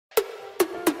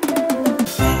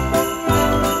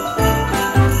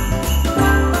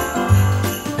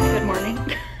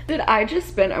I just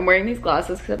spent, I'm wearing these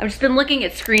glasses because I've just been looking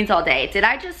at screens all day. Did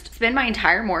I just spend my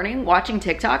entire morning watching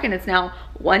TikTok and it's now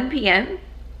 1 p.m.?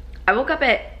 I woke up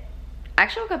at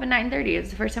 9:30. It's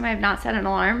the first time I have not set an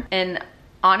alarm. And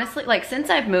honestly, like since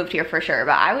I've moved here for sure,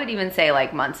 but I would even say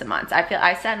like months and months. I feel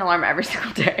I set an alarm every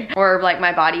single day. Or like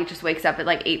my body just wakes up at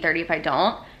like 8:30 if I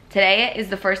don't. Today is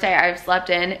the first day I've slept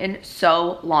in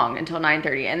so long until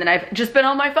 9:30, and then I've just been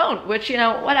on my phone, which, you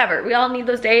know, whatever. We all need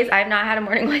those days. I have not had a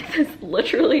morning like this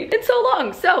literally in so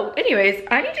long. So anyways,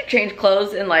 I need to change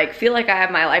clothes and like feel like I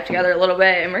have my life together a little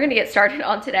bit, and we're gonna get started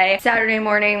on today, Saturday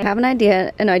morning. I have an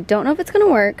idea and I don't know if it's gonna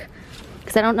work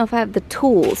because I don't know if I have the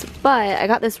tools, but I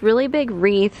got this really big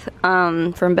wreath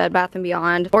from Bed Bath &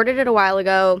 Beyond. Ordered it a while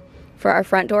ago for our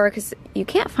front door because you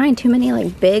can't find too many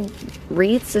like big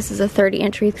wreaths. This is a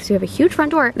 30-inch wreath because we have a huge front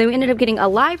door. Then we ended up getting a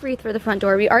live wreath for the front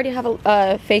door. We already have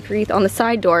a fake wreath on the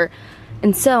side door.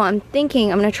 And so I'm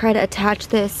thinking I'm gonna try to attach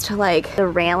this to like the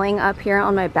railing up here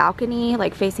on my balcony,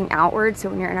 like facing outward. So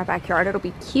when you're in our backyard, it'll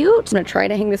be cute. I'm gonna try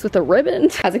to hang this with a ribbon.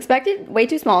 As expected, way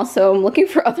too small. So I'm looking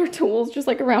for other tools just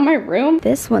like around my room.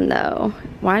 This one though,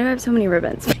 why do I have so many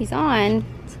ribbons? She's on.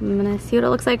 I'm gonna see what it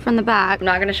looks like from the back. I'm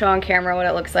not gonna show on camera what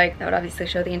it looks like. That would obviously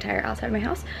show the entire outside of my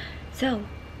house. So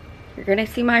you're gonna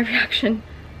see my reaction.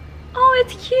 Oh,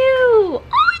 it's cute. Oh,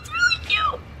 it's really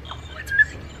cute. Oh, it's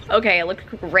really cute. Okay, it looked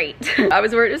great. I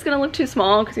was worried it was gonna look too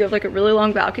small because you have like a really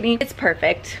long balcony. It's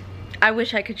perfect. I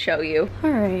wish I could show you.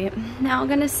 All right, now I'm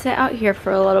gonna sit out here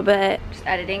for a little bit. Just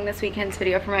editing this weekend's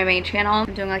video for my main channel.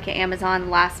 I'm doing like an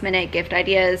Amazon last minute gift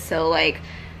ideas. So like,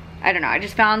 I don't know, I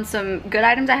just found some good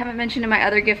items I haven't mentioned in my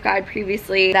other gift guide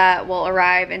previously that will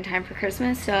arrive in time for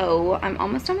Christmas, so I'm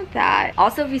almost done with that.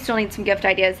 Also, if you still need some gift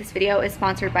ideas, this video is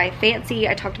sponsored by Fancy.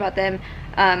 I talked about them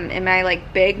in my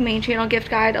like big main channel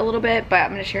gift guide a little bit, but I'm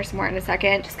gonna share some more in a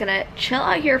second. Just gonna chill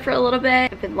out here for a little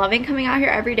bit. I've been loving coming out here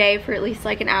every day for at least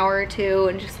like an hour or two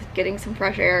and just getting some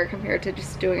fresh air compared to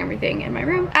just doing everything in my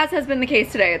room, as has been the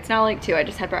case today. It's now like 2, I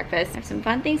just had breakfast. I have some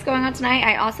fun things going on tonight.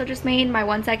 I also just made my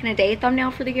 1 second a day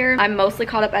thumbnail for the year. I'm mostly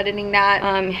caught up editing that.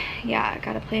 Yeah, I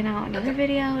gotta plan out another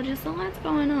video, just a lot's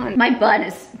going on. My bun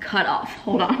is cut off,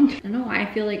 hold on. I don't know why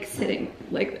I feel like sitting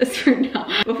like this right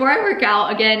now. Before I work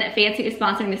out, again, Fancy is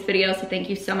sponsoring this video, so thank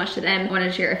you so much to them. I wanted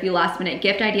to share a few last minute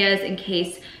gift ideas in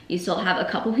case you still have a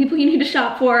couple people you need to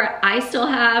shop for. I still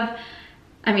have,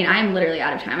 I mean, I'm literally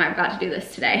out of time. I've got to do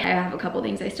this today. I have a couple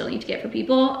things I still need to get for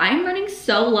people. I'm running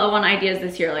so low on ideas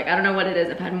this year. Like, I don't know what it is.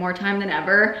 I've had more time than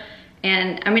ever.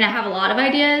 And I mean, I have a lot of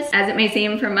ideas, as it may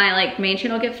seem from my like main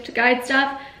channel gift guide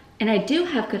stuff. And I do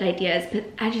have good ideas, but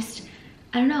I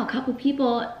don't know, a couple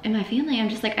people in my family, I'm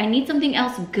just like, I need something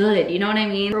else good. You know what I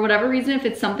mean? For whatever reason, if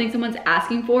it's something someone's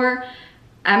asking for,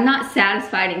 I'm not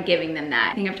satisfied in giving them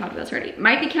that. I think I've talked about this already. It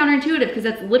might be counterintuitive because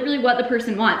that's literally what the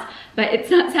person wants, but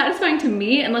it's not satisfying to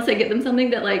me unless I get them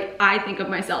something that like I think of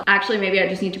myself. Actually, maybe I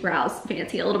just need to browse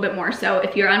Fancy a little bit more. So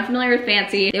if you're unfamiliar with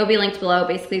Fancy, they'll be linked below.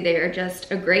 Basically, they are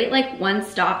just a great like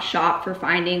one-stop shop for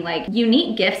finding like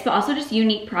unique gifts, but also just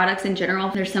unique products in general.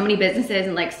 There's so many businesses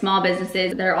and like small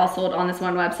businesses that are all sold on this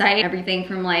one website. Everything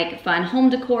from like fun home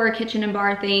decor, kitchen and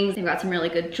bar things. They've got some really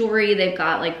good jewelry. They've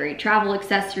got like great travel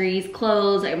accessories,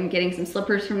 clothes. I'm getting some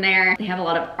slippers from there. They have a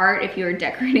lot of art if you're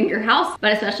decorating your house,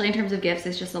 but especially in terms of gifts,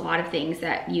 it's just a lot of things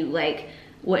that you like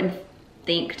wouldn't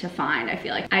think to find. I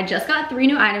feel like I just got 3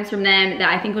 new items from them that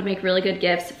I think would make really good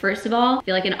gifts. First of all, I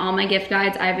feel like in all my gift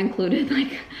guides I've included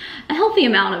like a healthy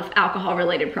amount of alcohol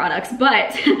related products,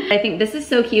 but I think this is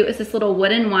so cute. It's this little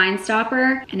wooden wine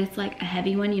stopper, and it's like a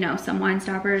heavy one. You know, some wine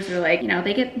stoppers are like, you know,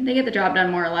 they get the job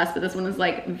done more or less, but this one is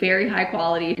like very high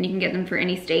quality and you can get them for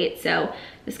any state. So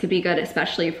this could be good,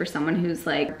 especially for someone who's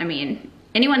like, I mean,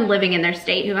 anyone living in their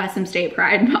state who has some state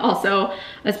pride, but also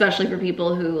especially for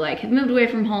people who like have moved away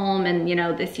from home. And you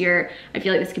know, this year I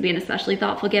feel like this could be an especially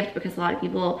thoughtful gift because a lot of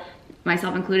people,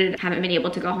 myself included, haven't been able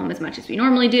to go home as much as we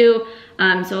normally do.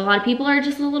 So a lot of people are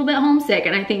just a little bit homesick,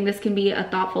 and I think this can be a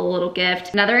thoughtful little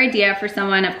gift. Another idea for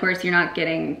someone, of course, you're not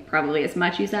getting probably as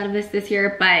much use out of this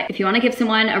year, but if you want to give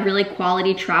someone a really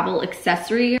quality travel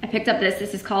accessory, I picked up this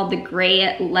is called the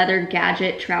gray leather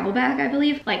gadget travel bag, I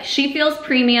believe. Like, she feels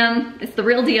premium. It's the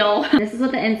real deal. This is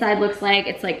what the inside looks like.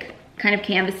 It's like kind of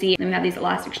canvasy, and we have these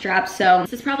elastic straps. So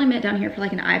this is probably meant down here for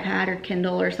like an iPad or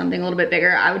Kindle or something a little bit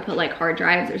bigger. I would put like hard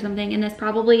drives or something in this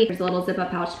probably. There's a little zip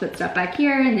up pouch to put stuff back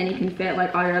here, and then you can fit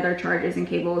like all your other chargers and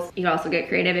cables. You could also get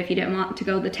creative if you didn't want to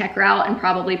go the tech route and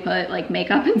probably put like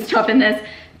makeup and stuff in this.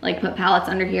 Like put palettes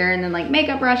under here, and then like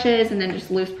makeup brushes, and then just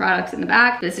loose products in the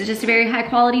back. This is just a very high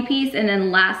quality piece. And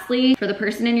then lastly, for the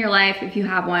person in your life, if you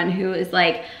have one who is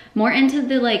like more into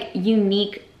the like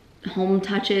unique home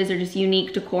touches or just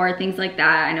unique decor, things like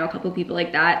that. I know a couple of people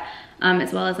like that.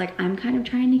 as well as like I'm kind of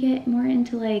trying to get more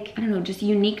into like, I don't know, just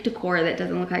unique decor that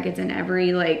doesn't look like it's in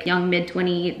every like young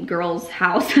mid-20 girl's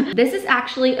house. This is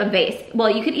actually a vase. Well,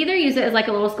 you could either use it as like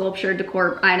a little sculpture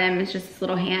decor item. It's just this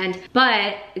little hand,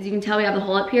 but as you can tell, we have the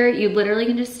hole up here. You literally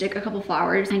can just stick a couple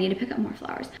flowers. I need to pick up more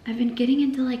flowers. I've been getting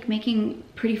into like making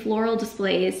pretty floral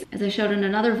displays, as I showed in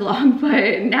another vlog,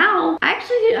 but now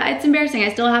it's embarrassing.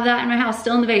 I still have that in my house,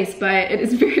 still in the vase, but it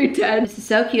is very dead. This is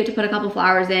so cute to put a couple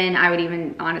flowers in. I would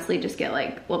even honestly just get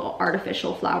like little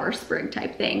artificial flower sprig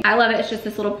type thing. I love it. It's just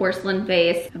this little porcelain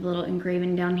vase. I have a little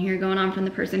engraving down here going on from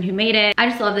the person who made it. I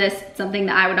just love this. It's something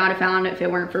that I would not have found if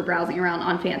it weren't for browsing around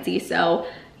on Fancy. So,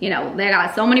 you know, they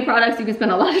got so many products, you can spend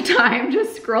a lot of time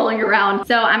just scrolling around.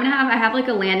 So I have like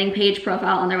a landing page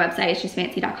profile on their website. It's just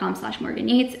fancy.com/Morgan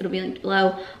Yates. It'll be linked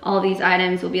below. All of these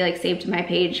items will be like saved to my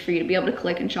page for you to be able to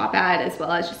click and shop at, as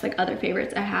well as just like other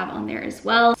favorites I have on there as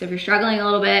well. So if you're struggling a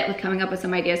little bit with coming up with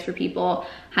some ideas for people,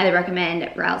 highly recommend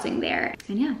browsing there.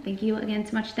 And yeah, thank you again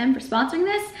so much to them for sponsoring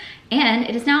this. And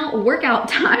it is now workout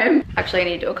time. Actually, I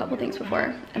need to do a couple things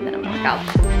before, and then I'm gonna work out.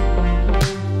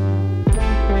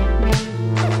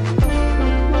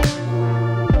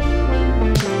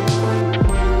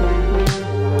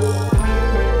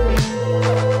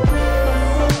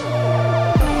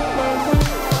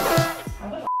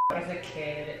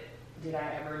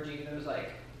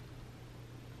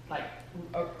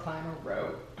 Climb a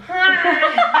rope.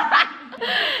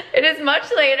 It is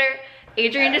much later.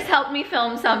 Adrienne just helped me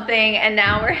film something, and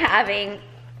now we're having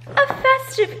a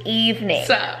festive evening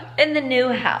in the new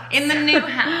house. In the new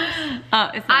house.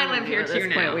 I live here too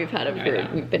now. We've had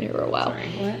we've been here for a while. Sorry.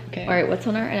 What? Okay. All right, what's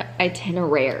on our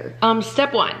itinerary?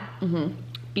 Step 1.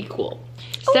 Be cool.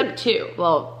 Step 2.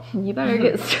 Well, you better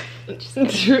get.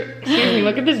 Excuse me.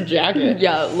 Look at this jacket.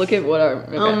 Yeah, look at what our.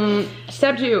 Okay.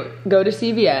 Step 2. Go to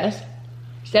CVS.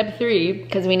 Step 3,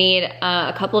 because we need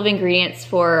a couple of ingredients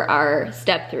for our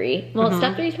step 3. Well,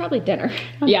 step 3 is probably dinner.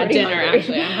 Yeah, dinner hungry.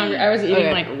 Actually. I'm hungry. I was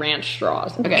eating like ranch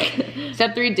straws. Okay.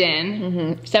 Step 3,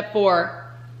 din. Step 4,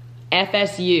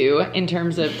 FSU in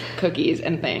terms of cookies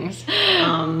and things.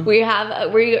 We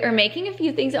are making a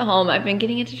few things at home. I've been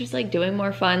getting into just like doing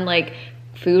more fun like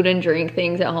food and drink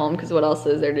things at home, because what else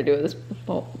is there to do at this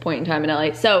point in time in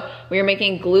LA? So we are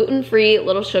making gluten-free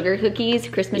little sugar cookies,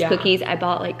 Christmas cookies. I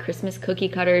bought like Christmas cookie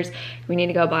cutters. We need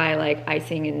to go buy like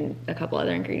icing and a couple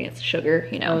other ingredients, sugar,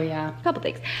 you know. Oh yeah. A couple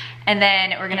things. And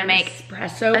then we're gonna make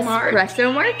espresso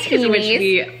martinis, which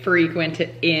we frequent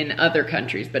in other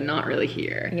countries, but not really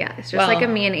here. Yeah, it's just like a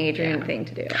me and Adrienne thing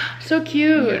to do. So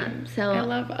cute. Yeah, so I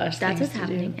love us. That's what's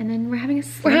happening. And then we're having a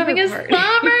slumber party.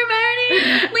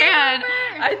 And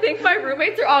I think my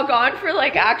roommates are all gone for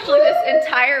like actually this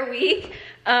entire week.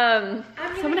 So I'm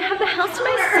gonna have the house to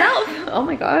myself. Oh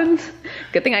my god.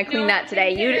 Good thing I cleaned that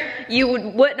today. You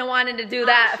wouldn't have wanted to do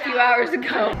that a few hours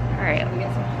ago. Alright, Should we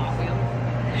get some Hot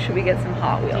Wheels? Should we get some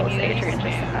Hot Wheels? Adrienne just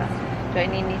asked. Do I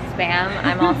need any spam?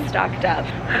 I'm all stocked up.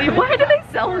 Why do they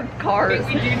sell cars?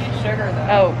 We do need sugar though.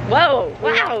 Oh, whoa,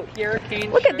 wow.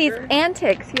 Hurricane Look at these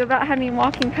antics. You about had me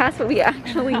walking past what we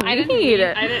actually need. I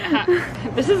didn't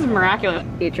have, this is miraculous.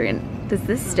 Adrienne, does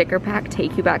this sticker pack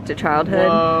take you back to childhood?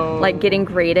 Whoa. Like getting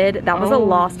graded? That was a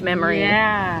lost memory.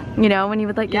 Yeah. You know, when you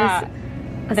would like get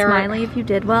a smiley if you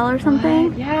did well or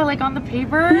something? Yeah, like on the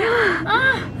paper.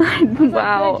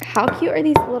 Wow. How cute are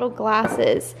these little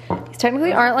glasses? These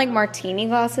technically aren't like martini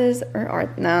glasses,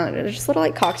 no, they're just little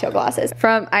like cocktail glasses.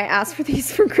 I asked for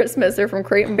these for Christmas. They're from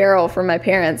Crate and Barrel from my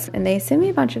parents, and they sent me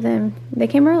a bunch of them. They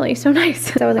came early, so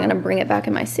nice. So I wasn't gonna bring it back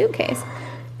in my suitcase.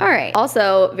 All right,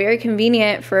 also very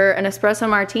convenient for an espresso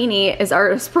martini is our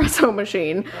espresso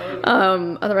machine.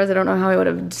 Otherwise I don't know how I would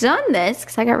have done this,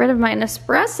 because I got rid of my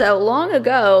Nespresso long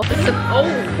ago. Oh,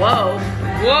 whoa.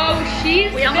 Whoa,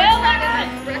 she's spilling.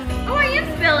 Oh, I am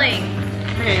spilling.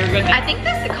 Okay, you're good. I think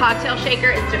this cocktail shaker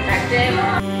is defective.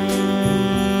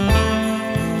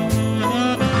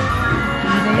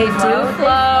 They do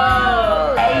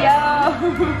float. Hey, yo.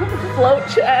 Float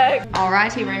check.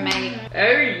 Alrighty, roommate.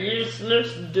 Oh, yes,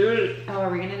 let's do it. Oh, are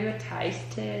we gonna do a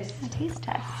taste test? A taste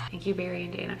test. Thank you, Barry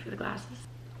and Dana, for the glasses.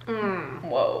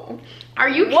 Whoa. Are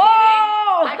you kidding?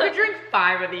 Whoa! I could drink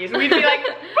 5 of these. We'd be like,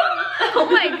 oh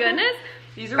my goodness.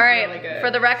 These are really good. For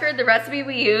the record, the recipe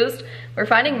we used, we're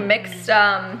finding mixed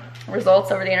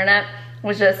results over the internet,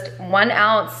 was just 1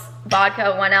 ounce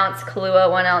vodka, 1 ounce Kahlua,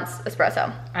 1 ounce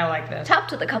espresso. I like this.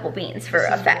 Topped with a couple beans for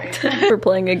effect. We're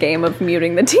playing a game of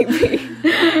muting the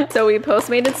TV. So we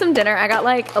postmated some dinner. I got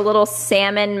like a little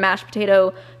salmon mashed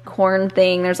potato corn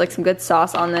thing. There's like some good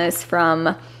sauce on this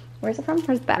from Where's it from?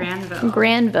 Where's the back? Granville.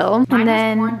 Granville. Mine And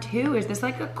then, has corn too. Is this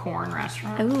like a corn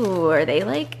restaurant? ooh, are they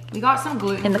like We got some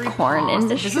gluten-free in the corn pasta.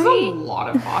 industry? This is a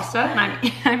lot of pasta, and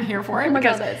I'm here for it Oh my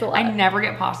because God, that's a lot. I never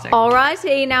get pasta.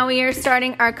 Alrighty, now we are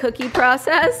starting our cookie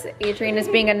process. Adrienne is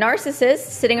being a narcissist,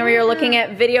 sitting over here looking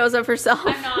at videos of herself.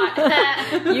 I'm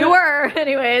not. You were,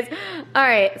 anyways. All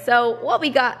right, so what we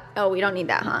got? Oh, we don't need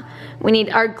that, huh? We need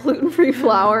our gluten-free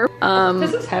flour.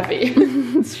 This is heavy.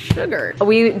 It's sugar.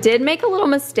 We did make a little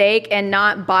mistake and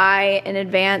not buy in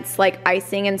advance like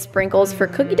icing and sprinkles for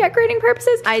cookie decorating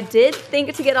purposes. I did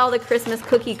think to get all the Christmas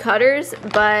cookie cutters,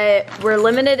 but we're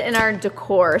limited in our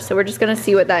decor, so we're just gonna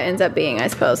see what that ends up being, I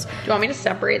suppose. Do you want me to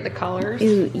separate the colors?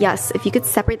 Ooh, yes, if you could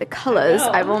separate the colors,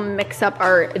 I will mix up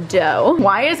our dough.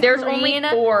 Why is There's only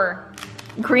 4.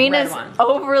 Green red is ones.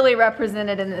 overly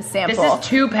represented in this sample. This is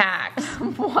 2 packs.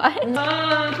 What?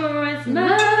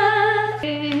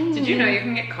 Did you know you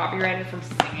can get copyrighted from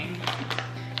singing?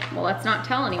 Well, let's not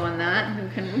tell anyone that who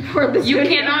can afford this You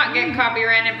video. cannot get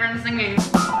copyrighted from singing.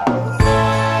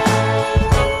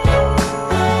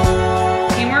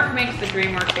 Teamwork makes the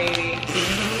dream work, baby.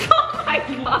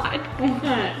 Oh my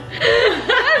God.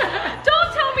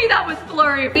 Don't tell me that was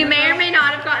blurry. We may or may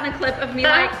not have gotten a clip of me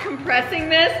like compressing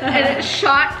this and it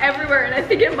shot everywhere and I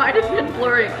think it might have been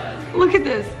blurry. Look at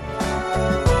this.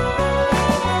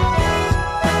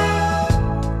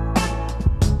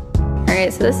 All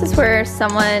right, so this is where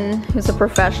someone who's a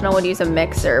professional would use a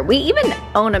mixer. We even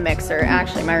own a mixer,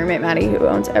 actually, my roommate Maddie, who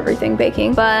owns everything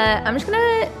baking. But I'm just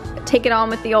gonna take it on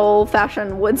with the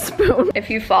old-fashioned wood spoon. If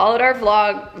you followed our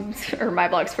vlog, or my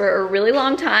vlogs, for a really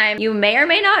long time, you may or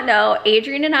may not know,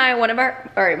 Adrienne and I,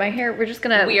 all right, my hair, we're just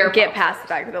gonna get past the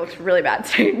fact that it looks really bad,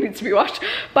 so it needs to be washed.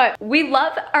 But we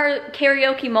love our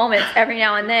karaoke moments every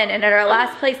now and then, and at our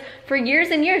last place, for years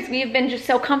and years, we have been just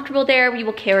so comfortable there. We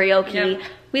will karaoke. Yep.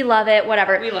 We love it,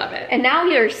 whatever. We love it. And now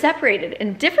we are separated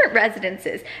in different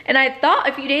residences. And I thought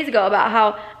a few days ago about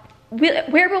how,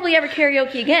 where will we ever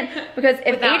karaoke again? Because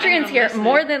if Without Adrienne's anyone here, listening.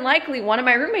 more than likely one of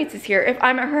my roommates is here. If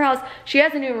I'm at her house, she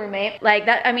has a new roommate. Like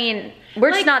that, I mean,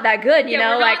 we're just not that good, you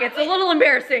know? we're Like not- it's a little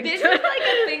embarrassing. This is like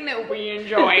a thing that we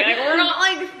enjoy. Like we're not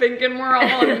like thinking we're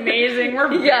all amazing. We're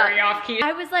very off key.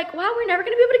 I was like, wow, we're never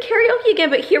gonna be able to karaoke again,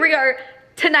 but here we are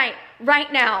tonight,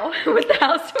 right now, with the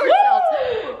house to ourselves.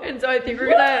 And so I think we're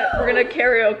gonna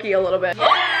karaoke a little bit.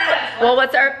 Well,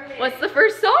 what's the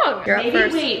first song? You're up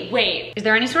first. Wait. Is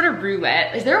there any sort of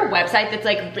roulette? Is there a website that's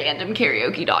like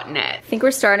randomkaraoke.net? I think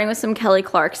we're starting with some Kelly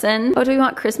Clarkson. Oh, do we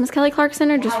want Christmas Kelly Clarkson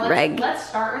or just reg? Let's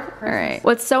start with Christmas. All right.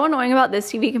 What's so annoying about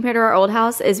this TV compared to our old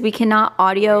house is we cannot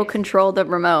audio control the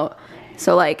remote.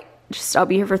 So like, just I'll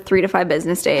be here for 3 to 5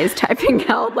 business days typing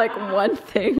out like one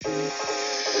thing.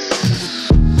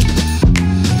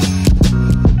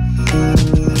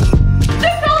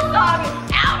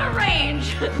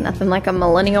 Nothing like a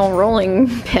millennial rolling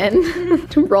pin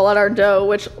to roll out our dough,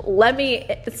 which let me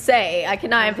say, I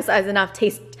cannot emphasize enough,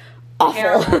 tastes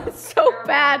awful. So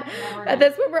bad. At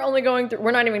this point, we're only going through,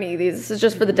 we're not even gonna eat these. This is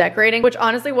just for the decorating, which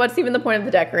honestly, what's even the point of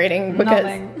the decorating? Because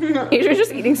Adrienne's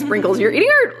just eating sprinkles. You're eating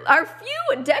our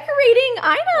few decorating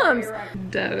items.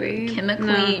 Doughy.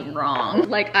 Chemically wrong.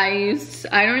 Like I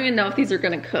don't even know if these are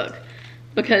gonna cook.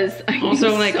 Because I use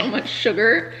like so much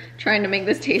sugar trying to make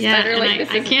this taste better.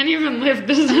 Like I can't even lift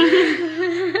this. This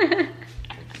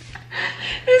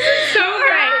is so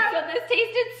bad. So this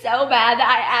tasted so bad that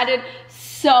I added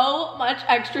so much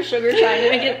extra sugar trying to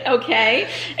make it okay.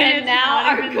 And now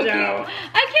our cookie dough.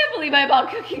 I can't believe I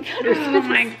bought cookie cutters. Oh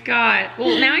my God.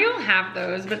 Well, now you'll have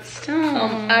those, but still.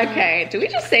 Okay, do we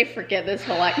just say forget this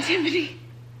whole activity?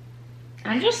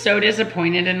 I'm just so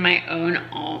disappointed in my own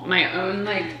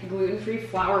like gluten-free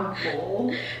flour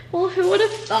bowl. Well, who would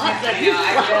have thought that this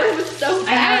flour was so I know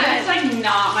bad? it's like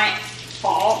not my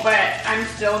fault, but I'm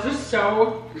still just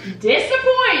so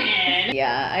disappointed.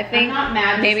 Yeah, I think I'm not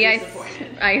mad, just maybe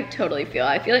disappointed. I totally feel.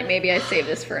 I feel like maybe I saved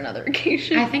this for another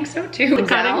occasion. I think so too. The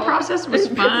cutting Wow. process was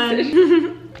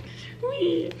fun.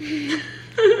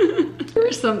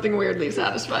 There's something weirdly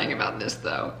satisfying about this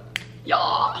though. Yeah.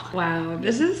 Wow,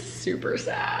 this is super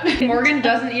sad. Morgan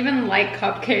doesn't even like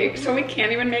cupcakes, so we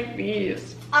can't even make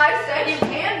these. I said you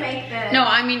can make this. No,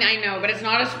 I mean, I know, but it's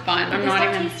not as fun. I'm not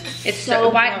even, it's so so,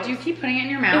 why, gross. do you keep putting it in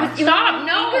your mouth? Stop,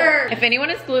 no. If anyone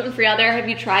is gluten-free out there, have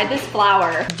you tried this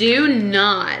flour? Do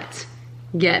not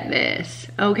get this,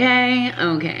 okay?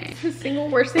 Okay. The single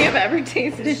worst thing I've ever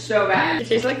tasted. It's so bad. It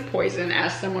tastes like poison,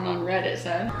 as someone on Reddit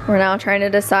said. We're now trying to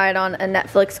decide on a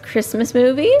Netflix Christmas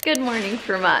movie. Good morning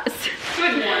from us.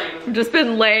 Good morning. I've just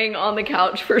been laying on the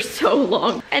couch for so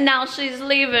long. And now she's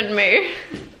leaving me.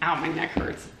 Ow, my neck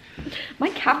hurts. My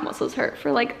calf muscles hurt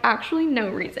for like actually no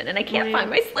reason and I can't find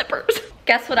my slippers.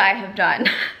 Guess what I have done?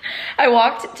 I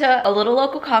walked to a little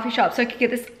local coffee shop so I could get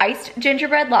this iced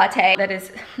gingerbread latte that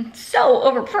is so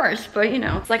overpriced, but you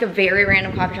know, it's like a very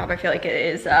random coffee shop. I feel like it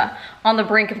is on the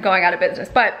brink of going out of business,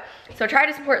 but so I tried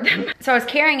to support them. So I was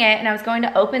carrying it and I was going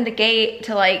to open the gate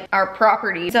to like our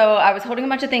property. So I was holding a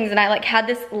bunch of things and I like had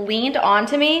this leaned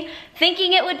onto me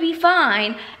thinking it would be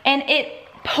fine and it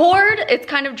poured, it's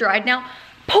kind of dried now,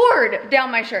 poured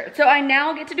down my shirt. So I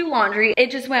now get to do laundry.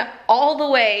 It just went all the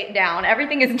way down.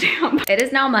 Everything is damp. It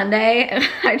is now Monday and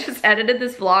I just edited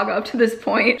this vlog up to this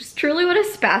point. Just truly what a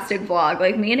spastic vlog.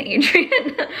 Like me and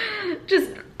Adrienne,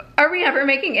 just, are we ever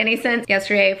making any sense?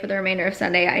 Yesterday for the remainder of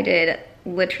Sunday, I did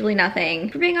literally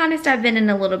nothing. For being honest, I've been in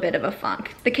a little bit of a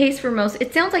funk. It's the case for most.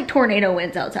 It sounds like tornado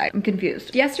winds outside. I'm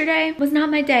confused. Yesterday was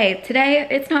not my day. Today,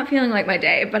 it's not feeling like my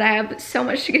day, but I have so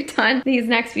much to get done these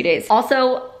next few days.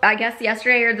 Also, I guess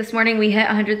yesterday or this morning we hit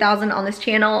 100,000 on this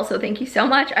channel, so thank you so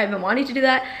much. I've been wanting to do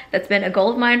that. That's been a goal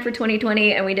of mine for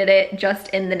 2020 and we did it just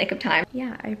in the nick of time.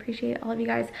 Yeah, I appreciate all of you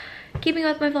guys keeping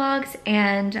up with my vlogs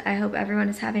and I hope everyone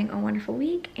is having a wonderful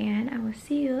week and I will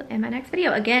see you in my next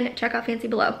video. Again, check out Fancy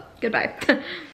below. Goodbye.